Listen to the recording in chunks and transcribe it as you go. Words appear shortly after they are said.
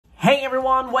Hey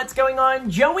everyone, what's going on?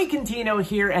 Joey Contino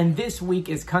here, and this week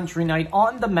is Country Night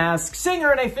on The Masked Singer,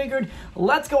 and I figured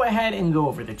let's go ahead and go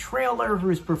over the trailer,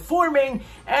 who's performing,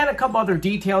 and a couple other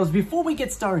details before we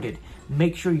get started.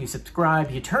 Make sure you subscribe,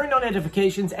 you turn on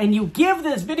notifications, and you give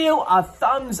this video a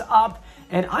thumbs up.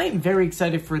 And I am very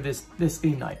excited for this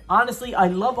theme night. Honestly, I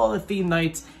love all the theme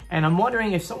nights, and I'm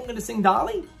wondering if someone's gonna sing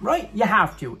Dolly? Right, you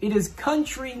have to. It is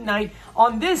Country Night.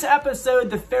 On this episode,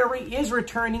 the fairy is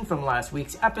returning from last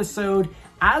week's episode.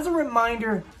 As a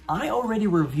reminder, I already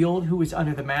revealed who is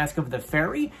under the mask of the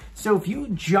fairy. So if you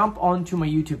jump onto my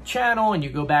YouTube channel and you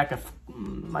go back,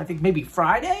 I think maybe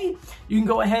Friday, you can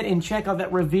go ahead and check out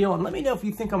that reveal and let me know if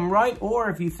you think I'm right or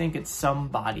if you think it's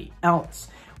somebody else.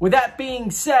 With that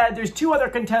being said, there's two other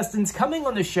contestants coming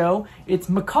on the show. It's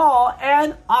Macaw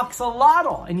and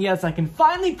Axolotl. And yes, I can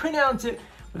finally pronounce it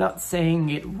without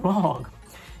saying it wrong.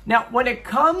 Now, when it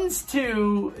comes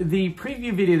to the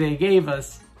preview video they gave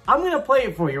us, I'm going to play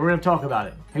it for you. We're going to talk about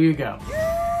it. Here you go.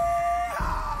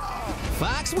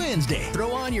 Fox Wednesday.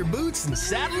 Throw on your boots and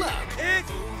saddle up.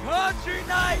 It's Country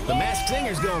Night! The Masked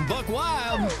Singer's going buck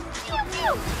wild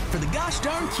for the gosh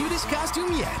darn cutest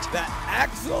costume yet. The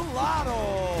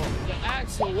Axolotl! The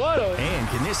Axolotl? And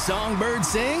can this songbird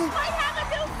sing? I have a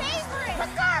new favorite!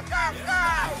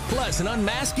 Caw, Plus an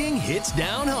unmasking hits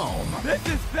down home. This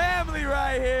is family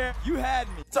right here. You had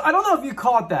me. So I don't know if you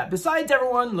caught that. Besides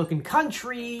everyone looking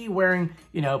country, wearing,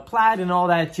 plaid and all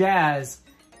that jazz,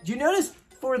 did you notice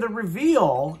for the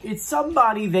reveal, it's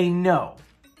somebody they know?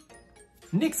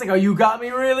 Nick's like, oh, you got me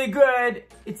really good.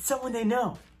 It's someone they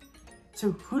know.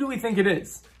 So who do we think it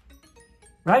is?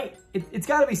 Right? It's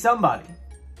got to be somebody.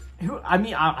 Who? I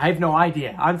mean, I have no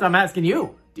idea. I'm asking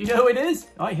you. Do you know who it is?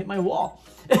 Oh, I hit my wall.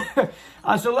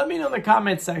 So let me know in the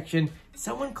comment section.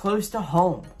 Someone close to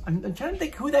home. I'm trying to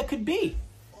think who that could be.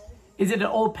 Is it an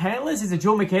old panelist? Is it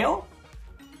Joel McHale?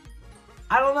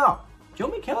 I don't know.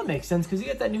 Joel McHale makes sense because he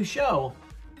got that new show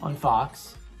on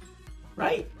Fox.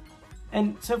 Right?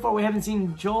 And so far, we haven't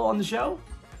seen Joel on the show?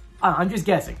 I'm just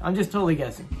guessing. I'm just totally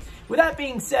guessing. With that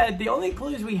being said, the only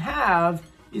clues we have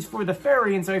is for the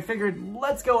fairy, and so I figured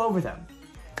let's go over them.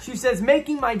 She says,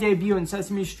 making my debut in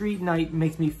Sesame Street night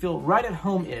makes me feel right at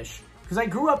home-ish, because I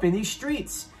grew up in these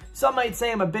streets. Some might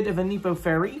say I'm a bit of a nepo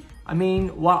fairy. I mean,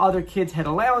 while other kids had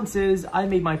allowances, I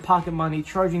made my pocket money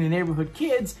charging the neighborhood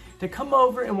kids to come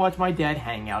over and watch my dad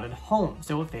hang out at home.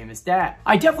 So a famous dad.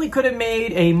 I definitely could have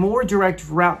made a more direct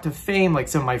route to fame like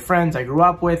some of my friends I grew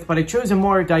up with, but I chose a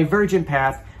more divergent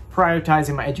path,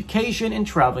 prioritizing my education and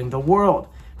traveling the world.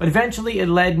 But eventually it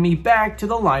led me back to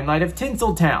the limelight of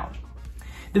Tinseltown.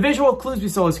 The visual clues we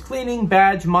saw is cleaning,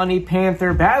 badge, money,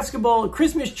 panther, basketball,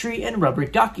 Christmas tree, and rubber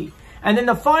ducky. And then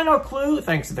the final clue,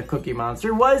 thanks to the Cookie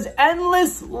Monster, was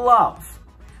endless love.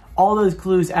 All those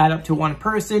clues add up to one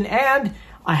person, and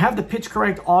I have the pitch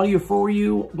correct audio for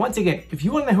you. Once again, if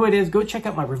you want to know who it is, go check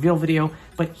out my reveal video,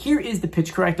 but here is the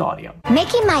pitch correct audio.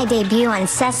 Making my debut on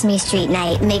Sesame Street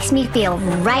night makes me feel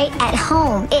right at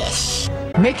home-ish.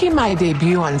 Making my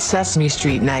debut on Sesame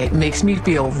Street night makes me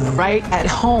feel right at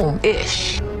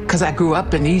home-ish, because I grew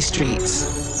up in these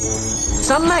streets.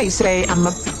 Some might say I'm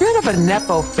a bit of a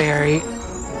nepo fairy.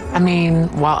 I mean,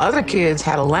 while other kids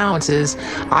had allowances,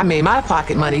 I made my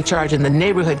pocket money charging the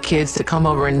neighborhood kids to come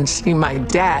over and see my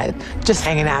dad just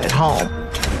hanging out at home.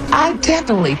 I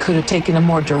definitely could have taken a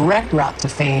more direct route to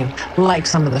fame, like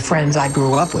some of the friends I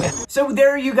grew up with. So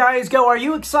there you guys go. Are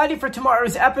you excited for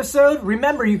tomorrow's episode?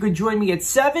 Remember, you can join me at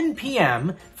 7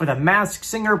 p.m. for the Masked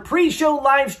Singer pre-show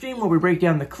live stream where we break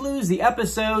down the clues, the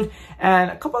episode,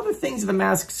 and a couple other things that the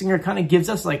Masked Singer kind of gives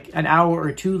us like an hour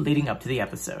or two leading up to the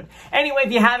episode. Anyway,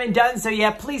 if you haven't done so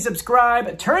yet, please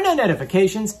subscribe, turn on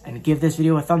notifications, and give this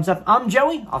video a thumbs up. I'm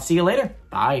Joey. I'll see you later.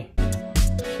 Bye.